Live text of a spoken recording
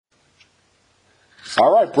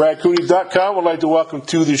All right, BradCooney.com would like to welcome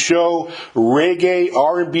to the show reggae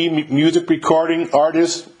R&B music recording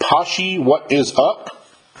artist Pashi. What is up?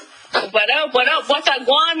 What up? What's a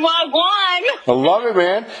guan? I love it,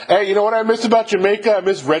 man. Hey, you know what I miss about Jamaica? I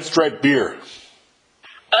miss Red Stripe beer.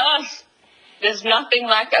 There's nothing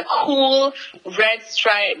like a cool Red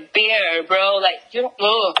Stripe beer, bro. Like,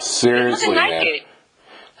 Seriously, like man. it.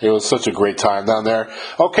 It was such a great time down there.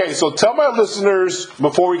 Okay, so tell my listeners,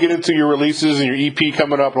 before we get into your releases and your EP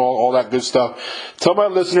coming up and all that good stuff, tell my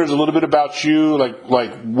listeners a little bit about you,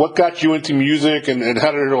 like what got you into music and how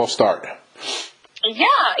did it all start? Yeah,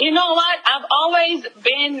 you know what? I've always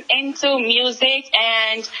been into music,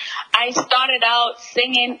 and I started out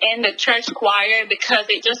singing in the church choir because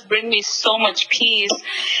it just brings me so much peace.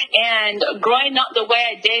 And growing up the way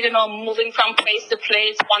I did, moving from place to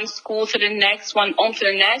place, one school to the next, one home to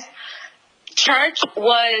the next, church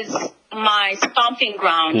was my stomping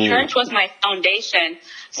ground. Church was my foundation.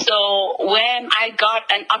 So when I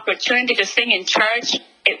got an opportunity to sing in church,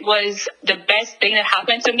 it was the best thing that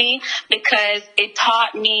happened to me because it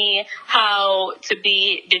taught me how to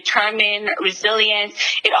be determined, resilient.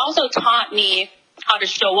 It also taught me how to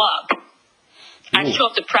show up. I show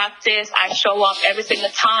up to practice. I show up every single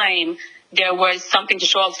time there was something to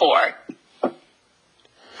show up for.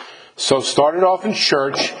 So started off in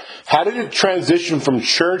church. How did it transition from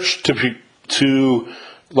church to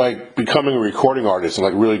like becoming a recording artist and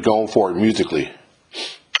like really going for it musically?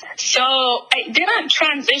 So I didn't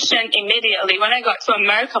transition immediately. When I got to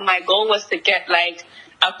America, my goal was to get like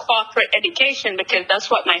a corporate education because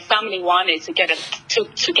that's what my family wanted, to get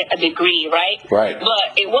a degree, right? Right.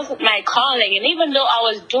 But it wasn't my calling. And even though I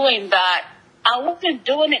was doing that, I wasn't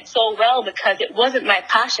doing it so well because it wasn't my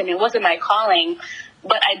passion. It wasn't my calling.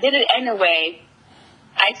 But I did it anyway.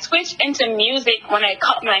 I switched into music when I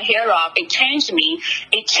cut my hair off. It changed me.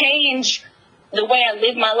 It changed the way I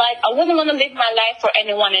live my life. I wasn't going to live my life for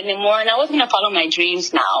anyone anymore, and I wasn't going to follow my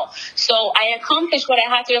dreams now. So I accomplished what I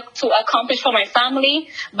had to accomplish for my family,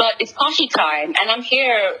 but it's Pashi time, and I'm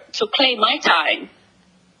here to play my time.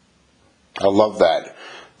 I love that.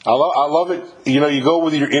 I love it. You know, you go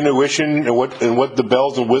with your intuition and what the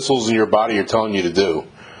bells and whistles in your body are telling you to do.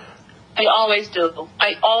 I always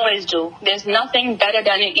do. There's nothing better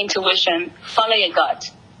than your intuition. Follow your gut.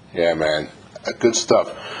 Yeah, man. Good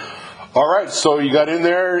stuff. All right, so you got in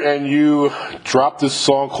there and you dropped this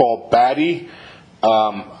song called Baddie.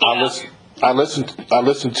 Yeah. I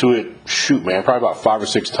listened to it. Shoot, man, probably about 5 or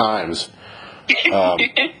 6 times. I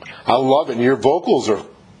love it. And your vocals are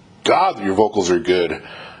good.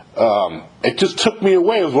 It just took me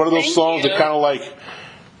away. It was one of those songs that kind of like,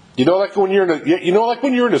 like when you're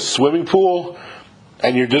in a swimming pool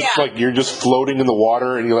and you're just floating in the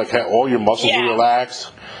water and you like have all your muscles are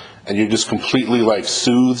relaxed. And you're just completely like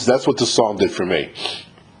soothed. That's what the song did for me.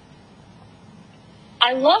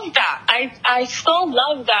 I love that. I so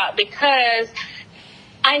love that because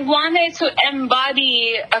I wanted to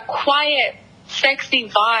embody a quiet, sexy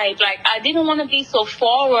vibe. Like, I didn't want to be so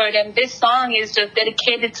forward, and this song is just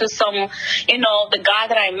dedicated to some, the guy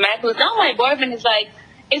that I met with. Now my boyfriend is like,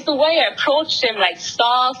 it's the way I approached him, like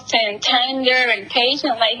soft and tender and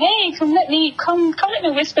patient, like, hey, come let me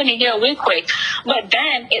whisper in your ear real quick. But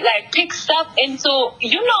then it like picks up into,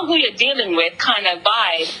 you know who you're dealing with kind of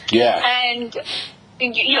vibe. Yeah. And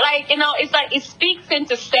it's like it speaks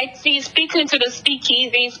into sexy, speaks into the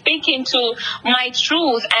speakeasy, speaks into my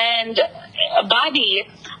truth and body.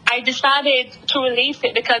 I decided to release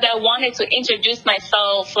it because I wanted to introduce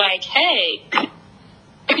myself like, hey,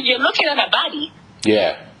 you're looking at my body.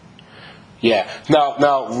 Yeah.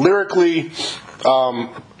 Now, lyrically,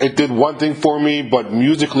 it did one thing for me, but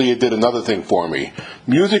musically, it did another thing for me.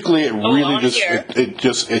 Musically, it really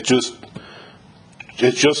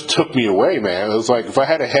it just took me away, man. It was like if I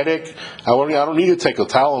had a headache, I don't need to take a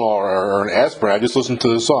Tylenol or an aspirin. I just listen to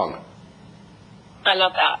the song. I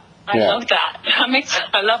love that. I love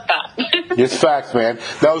that. It's facts, man.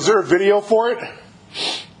 Now, is there a video for it?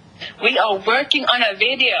 We are working on a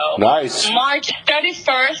video. Nice. March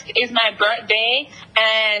 31st is my birthday,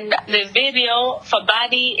 and the video for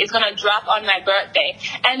Baddie is going to drop on my birthday.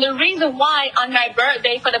 And the reason why on my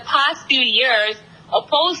birthday for the past few years,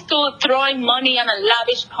 opposed to throwing money on a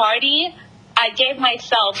lavish party, I gave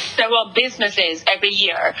myself several businesses every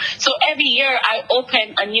year. So every year I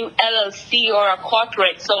open a new LLC or a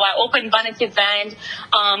corporate. So I opened Vanity Band,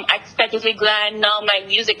 Aesthetically Glam, now my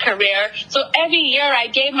music career. So every year I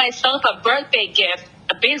gave myself a birthday gift,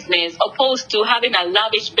 a business, opposed to having a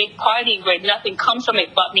lavish big party where nothing comes from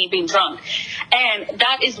it but me being drunk. And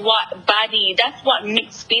that is that's what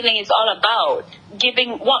mixed feeling is all about.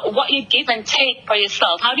 Giving what you give and take for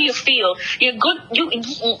yourself. How do you feel? You're good. You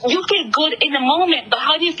feel good in the moment, but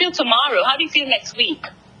how do you feel tomorrow? How do you feel next week?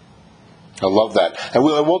 I love that. And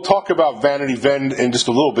we'll talk about Vanity Ven in just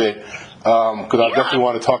a little bit, because I definitely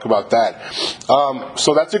want to talk about that.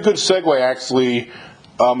 So that's a good segue, actually,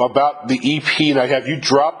 about the EP. Now, have you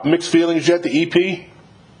dropped Mixed Feelings yet, the EP?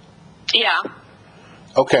 Yeah.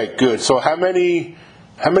 Okay, good. So how many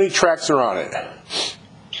tracks are on it?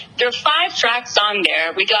 There are 5 tracks on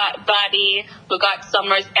there. We got Body, we got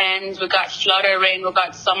Summer's End, we got Fluttering, we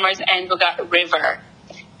got Summer's End, we got River.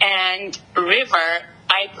 And River,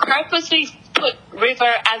 I purposely put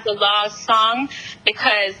River as the last song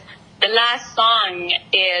because the last song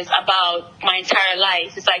is about my entire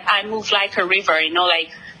life. It's like I move like a river,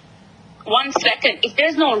 like 1 second. If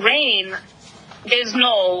there's no rain, there's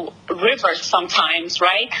no river sometimes,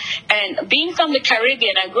 right? And being from the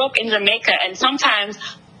Caribbean, I grew up in Jamaica, and sometimes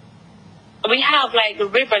we have like a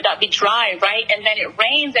river that be dry, right? And then it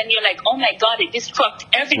rains and you're like, oh my God, it destructs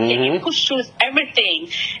everything. It pushes everything.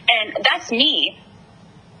 And that's me.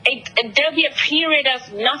 There'll be a period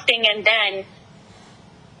of nothing, and then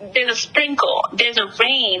there's a sprinkle, there's a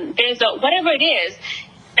rain, there's a whatever it is.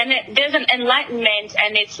 And there's an enlightenment,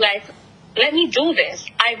 and it's like, let me do this.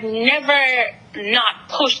 I've never not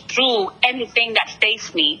pushed through anything that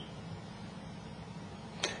faced me.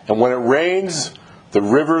 And when it rains, the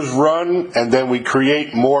rivers run, and then we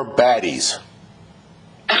create more baddies.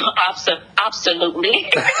 Absolutely.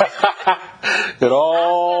 It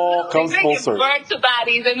all comes full circle. Bird to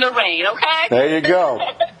bodies in the rain, okay? There you go.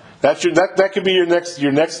 That could be your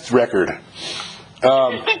next record.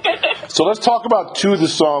 So let's talk about 2 of the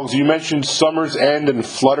songs. You mentioned Summer's End and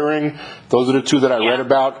Fluttering. Those are the 2 that I read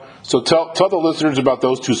about. So tell the listeners about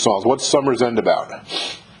those 2 songs. What's Summer's End about?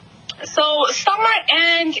 So Summer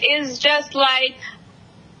End is just like,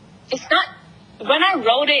 it's not, when I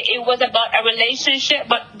wrote it, it was about a relationship,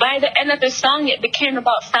 but by the end of the song, it became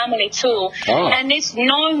about family too. Oh. And it's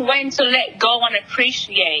knowing when to let go and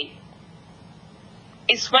appreciate.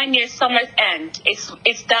 It's when your summer's end.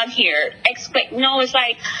 It's done here. It's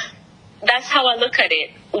like, that's how I look at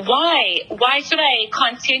it. Why should I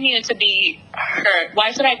continue to be hurt?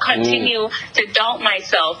 Why should I continue to doubt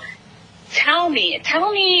myself? Tell me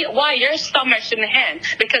why your summer shouldn't end,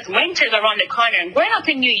 because winter's around the corner. And growing up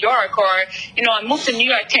in New York, or I moved to New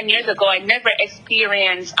York 10 years ago, I never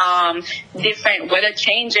experienced different weather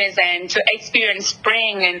changes, and to experience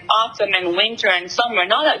spring and autumn and winter and summer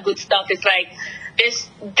and all that good stuff. It's like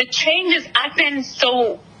the changes happen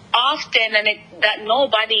so often, and that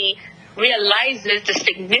nobody realizes the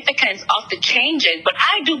significance of the changes. But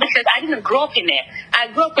I do, because I didn't grow up in it. I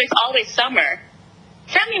grew up with always summer.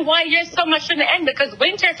 Tell me why your summer shouldn't end, because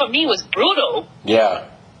winter for me was brutal. Yeah.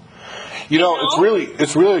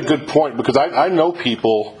 It's really a good point, because I know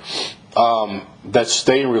people that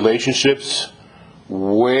stay in relationships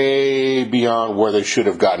way beyond where they should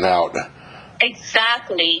have gotten out.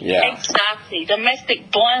 Exactly. Yeah. Exactly.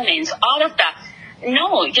 Domestic violence, all of that.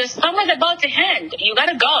 No, your summer's about to end. You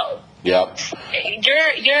gotta go. Yep.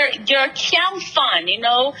 Your camp fun,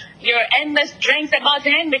 your endless drinks about to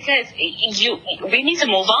end, because we need to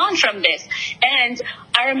move on from this. And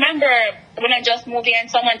I remember when I just moved here, and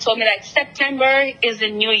someone told me like September is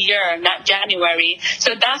the new year, not January.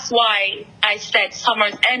 So that's why I said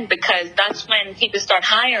summer's end, because that's when people start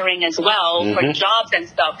hiring as well for jobs and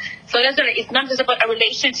stuff. So it's not just about a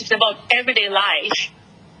relationship; it's about everyday life.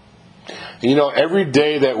 Every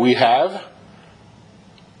day that we have,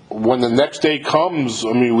 when the next day comes,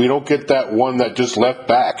 we don't get that one that just left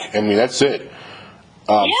back. That's it.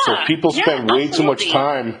 So people spend way too much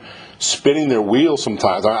time spinning their wheels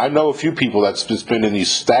sometimes. I know a few people that's just been in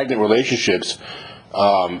these stagnant relationships,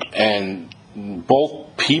 and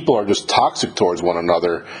both people are just toxic towards one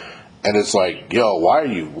another. And it's like, yo, why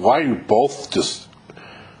are you both just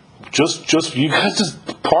you guys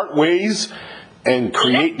just part ways and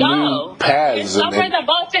create new paths? Summer's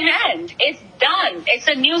about to end. It's done. It's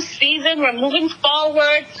a new season. We're moving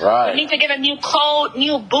forward. Right. We need to get a new coat,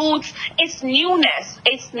 new boots. It's newness.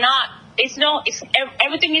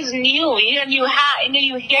 Everything is new. You need a new hat, you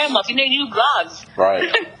need new hair muffs, you need new gloves.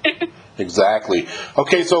 Right. Exactly.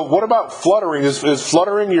 Okay, so what about Fluttering? Is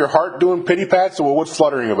Fluttering your heart doing pity pats, or what's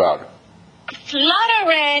Fluttering about?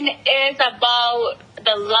 Fluttering is about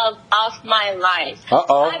the love of my life.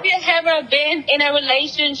 Uh-oh. Have you ever been in a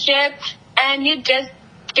relationship and you just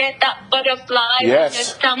get that butterfly in your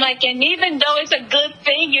stomach, and even though it's a good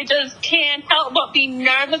thing, you just can't help but be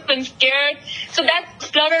nervous and scared. So that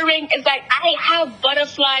fluttering is like, I have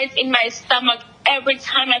butterflies in my stomach every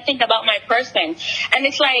time I think about my person. And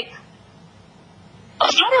it's like,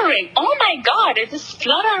 fluttering. Oh my God, it's just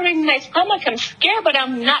fluttering in my stomach. I'm scared, but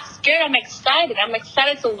I'm not scared. I'm excited. I'm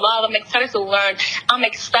excited to love. I'm excited to learn. I'm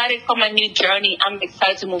excited for my new journey. I'm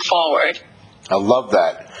excited to move forward. I love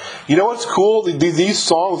that. You know what's cool? These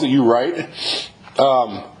songs that you write,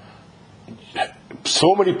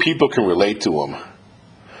 so many people can relate to them.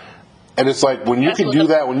 And it's like when you can do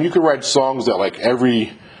that, when you can write songs that like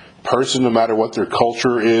every person, no matter what their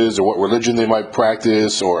culture is or what religion they might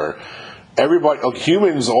practice, or everybody, like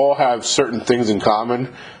humans all have certain things in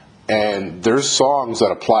common, and there's songs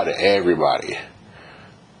that apply to everybody.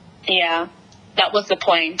 Yeah, that was the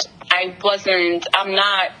point. I'm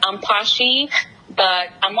Pashi, but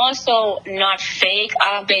I'm also not fake.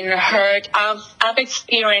 I've been hurt. I've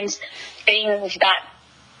experienced things that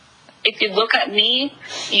if you look at me,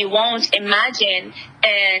 you won't imagine,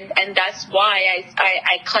 and that's why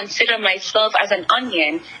I consider myself as an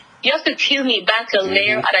onion. You have to peel me back a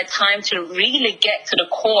layer at a time to really get to the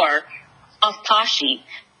core of Pashi.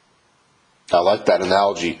 I like that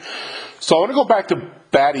analogy. So I want to go back to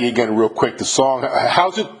Batty again real quick, the song.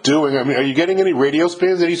 How's it doing? I mean, are you getting any radio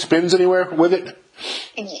spins, any spins anywhere with it?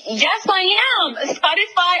 Yes, I am.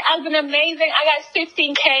 Spotify has been amazing. I got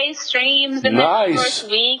 15K streams in the first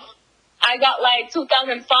week. I got like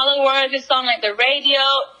 2,000 followers. It's on like the radio.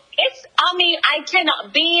 I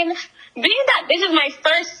cannot being that this is my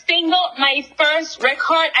first single, my first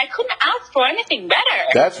record, I couldn't ask for anything better.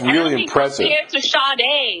 That's really impressive. Compared to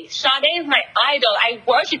Sade. Sade is my idol. I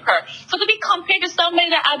worship her. So to be compared to somebody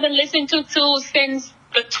that I've been listening to since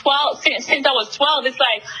since I was 12, it's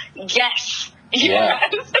like, yes. Yeah.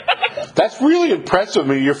 That's really impressive. I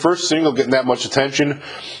mean, your first single getting that much attention.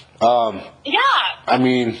 Yeah. I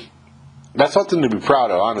mean, that's something to be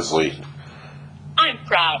proud of, honestly. I'm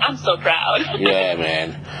proud. I'm so proud. Yeah,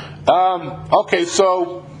 man. Okay,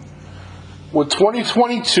 so with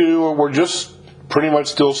 2022, we're just pretty much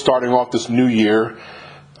still starting off this new year.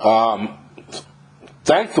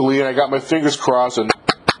 Thankfully, and I got my fingers crossed and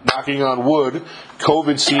knocking on wood,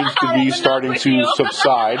 COVID seems to be starting to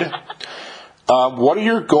subside. What are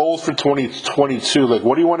your goals for 2022? Like,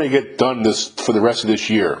 what do you want to get done for the rest of this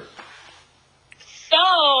year? So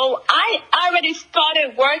I already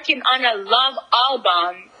started working on a love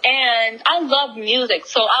album, and I love music,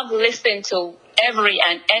 so I've listened to every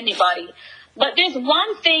and anybody. But there's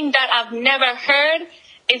one thing that I've never heard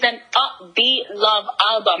is an upbeat love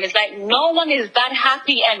album. It's like no one is that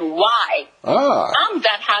happy, and why? I'm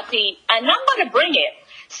that happy, and I'm going to bring it.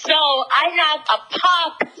 So I have a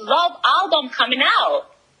pop love album coming out.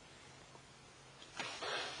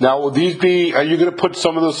 Now, will these are you going to put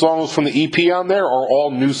some of the songs from the EP on there, or all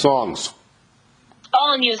new songs?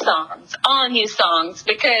 All new songs,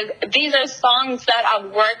 because these are songs that I've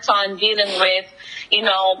worked on dealing with,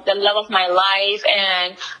 the love of my life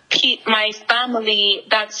and my family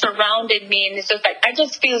that surrounded me. And it's just like, I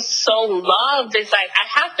just feel so loved. It's like,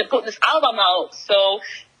 I have to put this album out so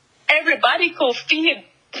everybody could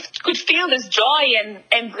feel this joy and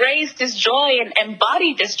embrace this joy and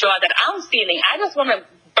embody this joy that I'm feeling. I just want to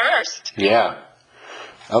burst. Yeah.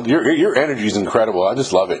 Your energy is incredible. I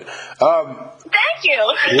just love it. Thank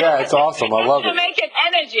you. Yeah, it's awesome. I love it. To make it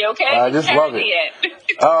energy, okay? I just love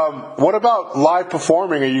it. What about live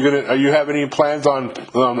performing? Are you have any plans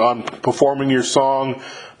on performing your song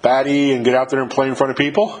Batty and get out there and play in front of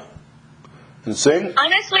people and sing?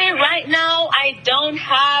 Honestly, right now I don't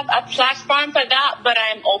have a platform for that, but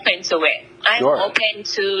I'm open to it. I'm open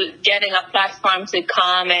to getting a platform to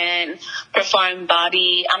come and perform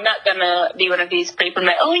Batty. I'm not going to be one of these people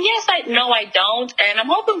like, oh, yes, no, I don't. And I'm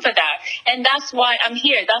open for that. And that's why I'm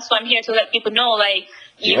here. That's why I'm here to let people know, like,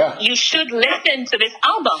 you should listen to this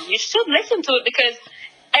album. You should listen to it because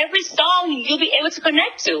every song you'll be able to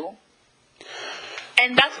connect to.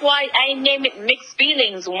 And that's why I name it Mixed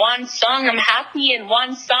Feelings. One song I'm happy and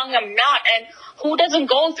one song I'm not. And who doesn't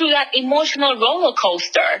go through that emotional roller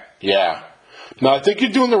coaster? Yeah. No, I think you're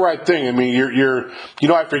doing the right thing. I mean,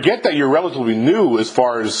 I forget that you're relatively new as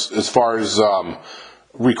far as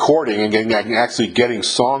recording and actually getting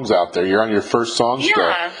songs out there. You're on your first song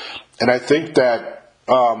still. And I think that,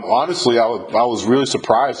 honestly, I was really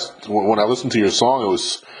surprised when I listened to your song. It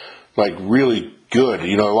was like really good.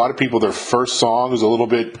 A lot of people, their first song is a little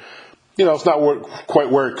bit, it's not quite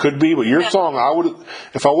where it could be, but your song,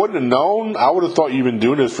 if I wouldn't have known, I would have thought you've been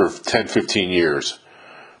doing this for 10, 15 years.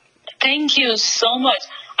 Thank you so much.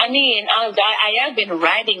 I mean, I have been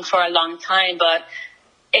writing for a long time, but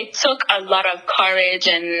it took a lot of courage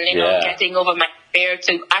and, getting over my fear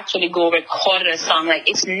to actually go record a song. Like,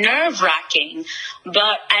 it's nerve-wracking,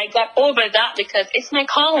 but I got over that because it's my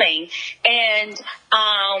calling. And,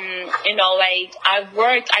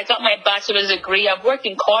 I got my bachelor's degree. I've worked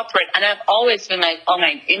in corporate, and I've always been like,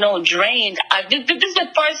 drained. This is the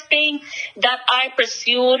first thing that I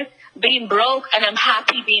pursued, being broke, and I'm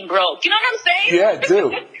happy being broke. You know what I'm saying? Yeah, I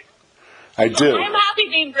do. I do. I'm happy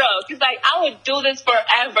being broke. It's like, I would do this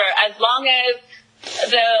forever as long as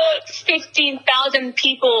the 15,000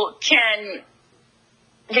 people can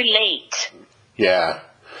relate. Yeah.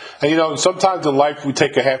 And, sometimes in life we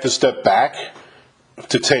take a half a step back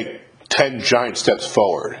to take 10 giant steps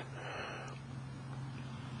forward.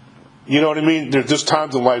 You know what I mean? There's just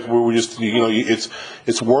times in life where we just,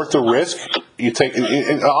 it's worth the risk. You take,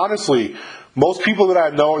 and honestly, most people that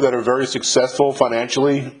I know that are very successful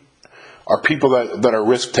financially are people that are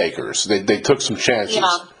risk takers. They took some chances.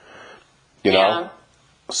 Yeah. You know? Yeah.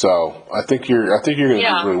 So I think you're going to do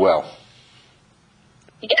really well.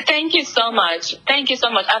 Yeah, thank you so much. Thank you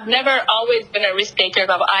so much. I've never always been a risk taker,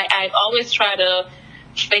 but I've always tried to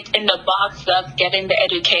fit in the box of getting the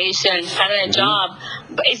education, having a job.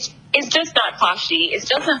 But it's just not Tashi. It's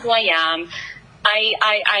just not who I am.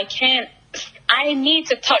 I can't. I need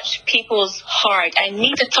to touch people's heart. I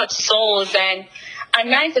need to touch souls, and a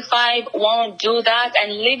 9-to-5 won't do that.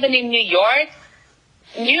 And living in New York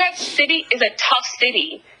City is a tough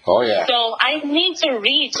city. Oh yeah. So I need to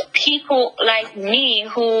reach people like me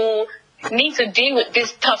who need to deal with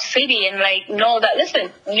this tough city and know that, listen,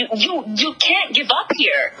 you can't give up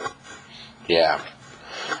here. Yeah.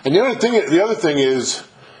 And the other thing is,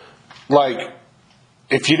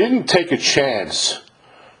 if you didn't take a chance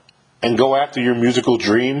and go after your musical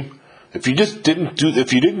dream, if you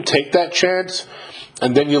didn't take that chance,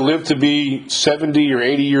 and then you live to be 70 or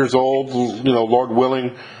 80 years old, Lord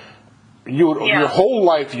willing, your whole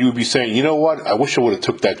life you would be saying, you know what, I wish I would have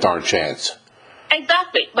took that darn chance.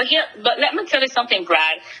 Exactly. But let me tell you something,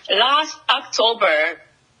 Brad. Last October,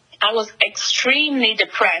 I was extremely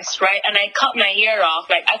depressed, right? And I cut my ear off.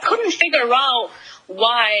 I couldn't figure out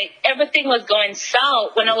why everything was going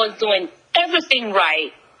south when I was doing everything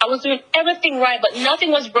right. I was doing everything right, but nothing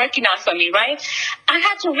was working out for me, right? I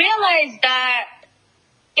had to realize that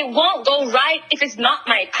it won't go right if it's not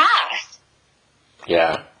my path.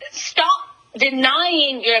 Yeah. Stop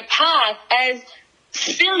denying your path, as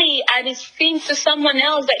silly as it seems to someone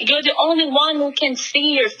else, that you're the only one who can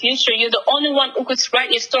see your future. You're the only one who could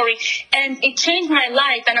write your story. And it changed my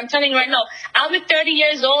life. And I'm telling you right now, I'll be 30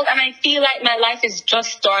 years old and I feel like my life is just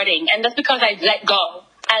starting. And that's because I let go.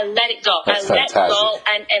 I let it go. That's fantastic. Let go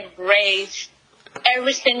and embrace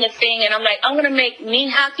every single thing. And I'm like, I'm going to make me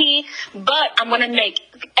happy, but I'm going to make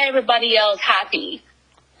everybody else happy.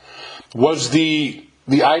 Was the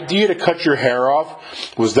idea to cut your hair off,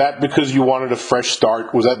 was that because you wanted a fresh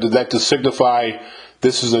start? Did that to signify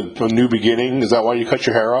this is a new beginning? Is that why you cut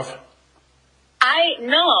your hair off?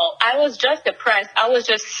 No, I was just depressed. I was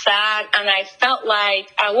just sad, and I felt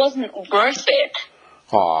like I wasn't worth it.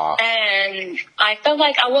 Aww. And I felt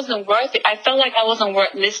like I wasn't worth it. I felt like I wasn't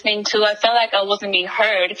worth listening to. I felt like I wasn't being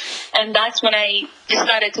heard. And that's when I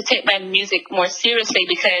decided to take my music more seriously,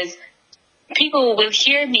 because people will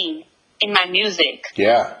hear me in my music.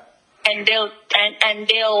 Yeah. And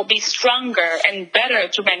they'll be stronger and better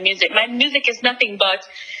through my music. My music is nothing but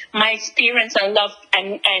my experience and love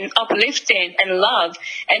and uplifting and love.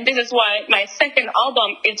 And this is why my second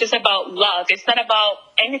album is just about love. It's not about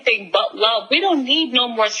anything but love. We don't need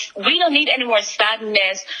any more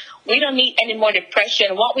sadness. We don't need any more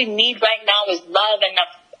depression. What we need right now is love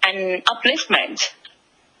and upliftment.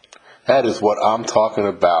 That is what I'm talking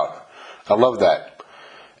about. I love that.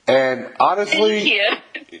 And honestly,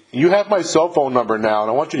 you have my cell phone number now, and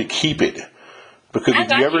I want you to keep it, because if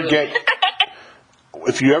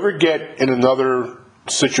you ever get in another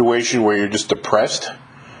situation where you're just depressed,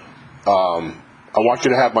 I want you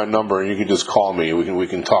to have my number, and you can just call me. We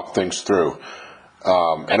can talk things through.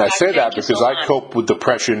 And I say that because I cope with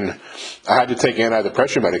depression. I had to take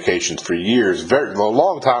antidepressant medications for years, a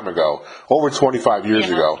long time ago, over 25 years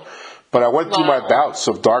ago. But I went through my bouts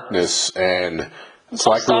of darkness, and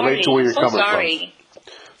so I can relate to where you're coming from.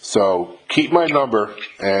 So keep my number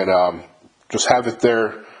and just have it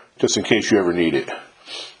there just in case you ever need it.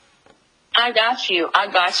 I got you.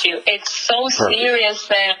 It's so serious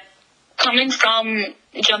that coming from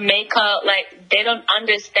Jamaica, they don't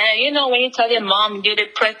understand. When you tell your mom you're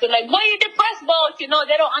depressed, they're like, why are you depressed, boss? They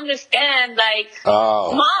don't understand.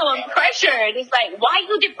 Mom, I'm pressured. It's like, why are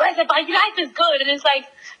you depressed? Your life is good. And it's like,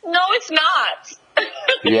 no, it's not.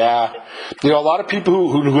 Yeah. A lot of people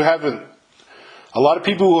who haven't, a lot of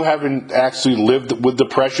people who haven't actually lived with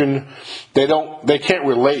depression, they can't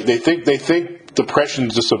relate. They think depression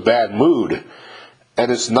is just a bad mood,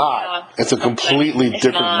 and it's not. Yeah. It's a completely It's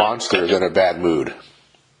different not. monster than a bad mood.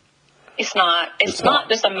 It's not. It's not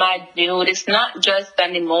just a mad mood. It's not just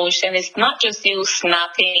an emotion. It's not just you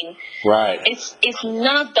snapping. Right. It's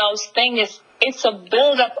none of those things. It's a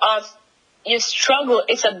buildup of your struggle.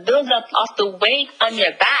 It's a buildup of the weight on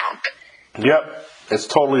your back. Yep. It's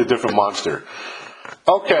totally a different monster.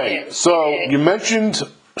 Okay, so you mentioned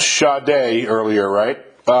Sade earlier, right?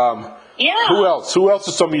 Yeah. Who else? Who else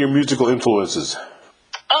are some of your musical influences?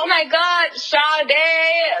 Oh my God,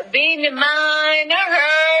 Sade, Beenie Man,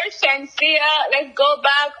 her, Shensia. Let's go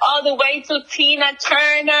back all the way to Tina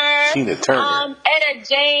Turner. Tina Turner. Etta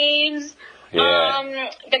James. Yeah.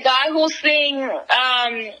 The guy who sing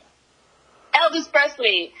Elvis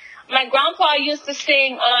Presley. My grandpa used to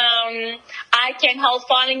sing I Can't Help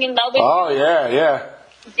Falling in Love with You. Oh, yeah.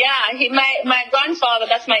 Yeah, my grandfather,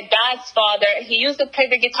 that's my dad's father, he used to play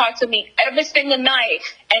the guitar to me every single night,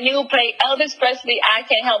 and he would play Elvis Presley, I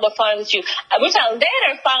Can't Help But Fall With You, which I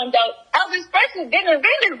later found out Elvis Presley didn't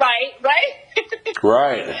really write, right?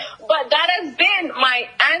 Right. But that has been my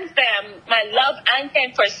anthem, my love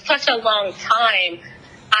anthem for such a long time.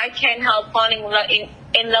 I can't help falling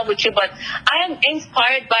in love with you, but I am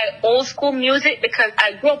inspired by old school music because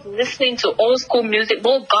I grew up listening to old school music,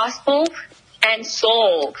 both gospel and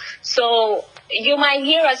soul. So you might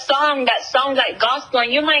hear a song that sounds like gospel,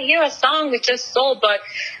 and you might hear a song with just soul, but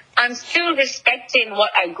I'm still respecting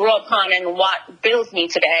what I grew up on and what builds me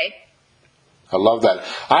today. I love that.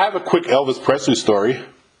 I have a quick Elvis Presley story.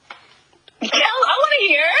 Yeah, I want to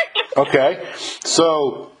hear. Okay,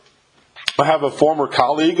 so I have a former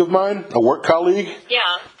colleague of mine, a work colleague. Yeah.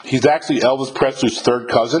 He's actually Elvis Presley's third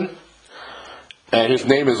cousin, and his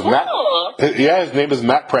name is Matt. Yeah, his name is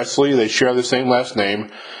Matt Presley. They share the same last name,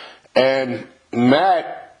 and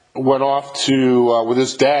Matt went off to with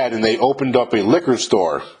his dad, and they opened up a liquor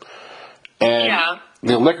store. And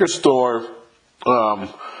the liquor store.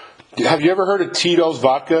 Have you ever heard of Tito's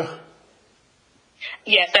Vodka?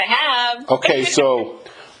 Yes, I have. Okay, so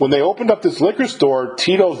when they opened up this liquor store,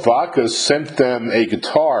 Tito's Vodka sent them a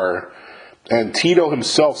guitar, and Tito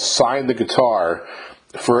himself signed the guitar.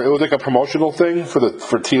 It was like a promotional thing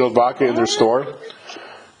for Tito's Vodka in their store.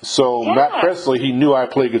 So Matt Presley, he knew I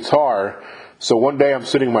played guitar. So one day I'm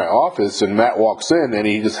sitting in my office, and Matt walks in, and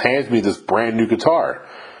he just hands me this brand new guitar.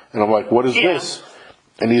 And I'm like, what is this?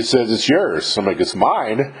 And he says, it's yours. I'm like, it's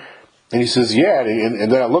mine? And he says, yeah.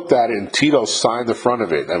 And then I looked at it, and Tito signed the front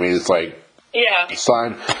of it. I mean, it's like,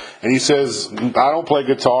 signed. And he says, I don't play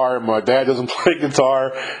guitar, and my dad doesn't play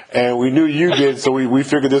guitar, and we knew you did, so we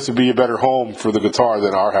figured this would be a better home for the guitar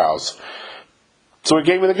than our house. So he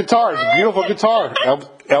gave me the guitar. It's a beautiful guitar.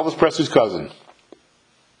 Elvis Presley's cousin.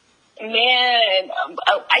 Man,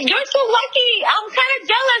 you're so lucky. I'm kind of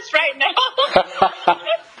jealous right now.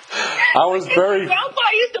 I was very... My grandpa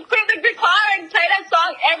used to play the guitar and play that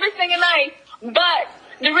song every single night. But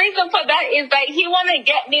the reason for that is that he wanted to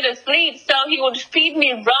get me to sleep, so he would feed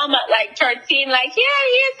me rum at like 13, like,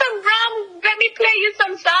 here's some rum, let me play you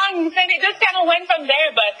some songs. And it just kind of went from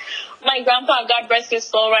there. But my grandpa, God rest his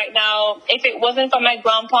soul right now, if it wasn't for my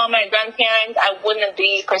grandpa, my grandparents, I wouldn't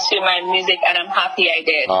be pursuing my music, and I'm happy I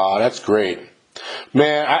did. Oh, that's great.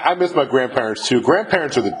 Man, I miss my grandparents too.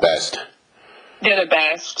 Grandparents are the best. They're the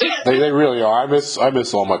best. They really are. I miss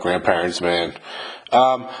all my grandparents, man.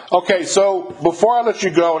 Okay, so before I let you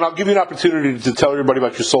go, and I'll give you an opportunity to tell everybody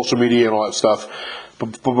about your social media and all that stuff,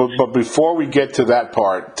 but before we get to that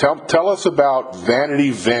part, tell us about Vanity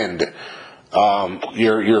Vend,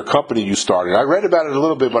 your company you started. I read about it a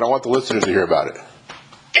little bit, but I want the listeners to hear about it.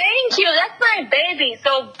 Thank you. That's my baby.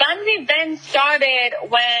 So Vanity Vend started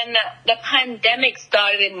when the pandemic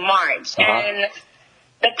started in March, and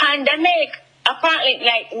the pandemic. Apparently,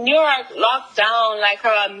 like, New York locked down, like,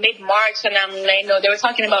 around mid-March, and they were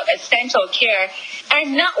talking about essential care,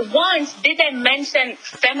 and not once did they mention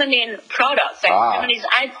feminine products,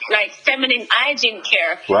 like feminine hygiene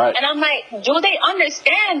care. Right. And I'm like, do they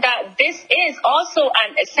understand that this is also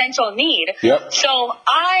an essential need? Yep. So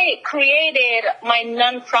I created my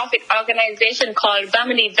non-profit organization called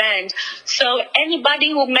Vanity Vend. So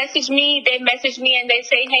anybody who message me, they message me and they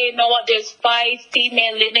say, hey, you know what, there's 5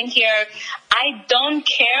 female living here. I don't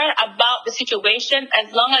care about the situation.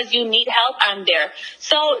 As long as you need help, I'm there.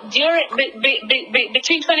 So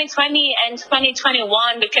between 2020 and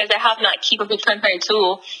 2021, because I have not keep up with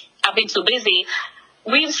 2022, I've been too busy.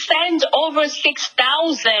 We've sent over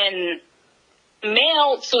 6,000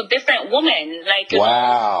 mail to different women, like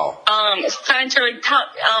Wow. sanitary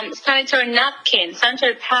napkins,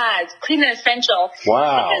 sanitary pads, cleaning essential.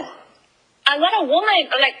 Wow. Because a lot of women,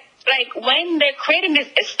 like when they're creating this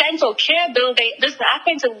essential care bill, they just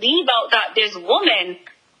happen to leave out that there's women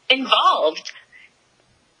involved.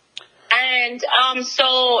 And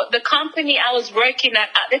so the company I was working at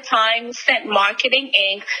the time, Scent Marketing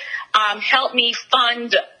Inc., helped me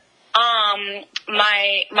fund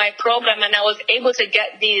my program, and I was able to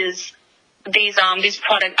get these products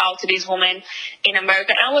out to these women in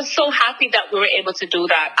America. And I was so happy that we were able to do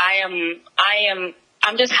that.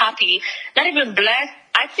 I'm just happy. Not even blessed.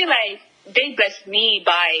 I feel like they blessed me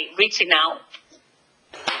by reaching out.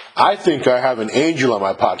 I think I have an angel on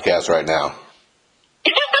my podcast right now.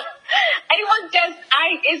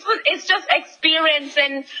 It's just experience,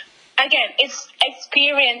 and again, it's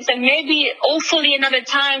experience, and maybe hopefully another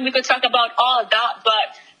time we could talk about all that,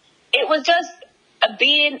 but it was just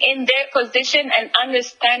being in their position and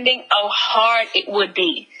understanding how hard it would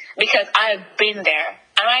be, because I've been there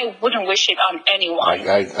and I wouldn't wish it on anyone.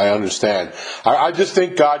 I understand. I just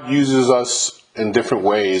think God uses us in different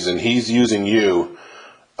ways, and He's using you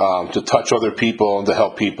to touch other people and to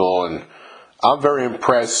help people, and I'm very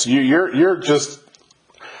impressed. You're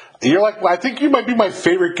like, I think you might be my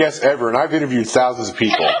favorite guest ever, and I've interviewed thousands of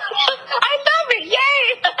people. I love it,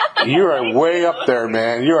 yay! You are way up there,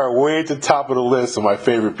 man. You are way at the top of the list of my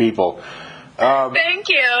favorite people. Thank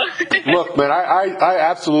you. Look, man, I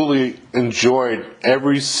absolutely enjoyed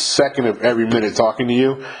every second of every minute talking to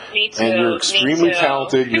you. Me too. And you're extremely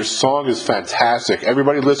talented. Your song is fantastic.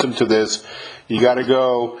 Everybody listen to this. You got to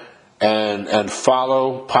go and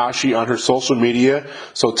follow Pashi on her social media.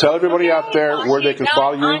 So tell everybody out there Pashi, where they can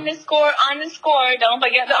follow you. Underscore. Don't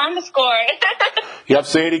forget the underscore. You have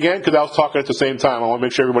to say it again, because I was talking at the same time. I want to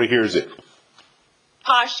make sure everybody hears it.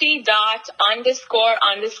 Pashi.__.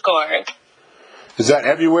 Is that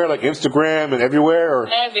everywhere, like Instagram and everywhere? Or?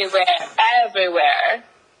 Everywhere.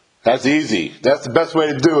 That's easy. That's the best way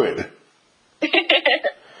to do it. Keep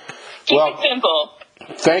it simple.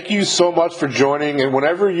 Thank you so much for joining, and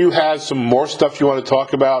whenever you have some more stuff you want to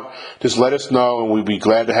talk about, just let us know, and we'd be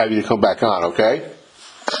glad to have you to come back on, okay?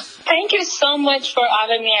 Thank you so much for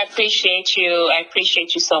having me. I appreciate you. I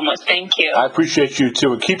appreciate you so much. Thank you. I appreciate you,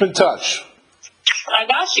 too, and keep in touch. I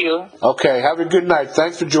got you. Okay, have a good night.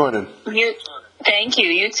 Thanks for joining. Thank you.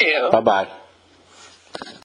 You too. Bye-bye.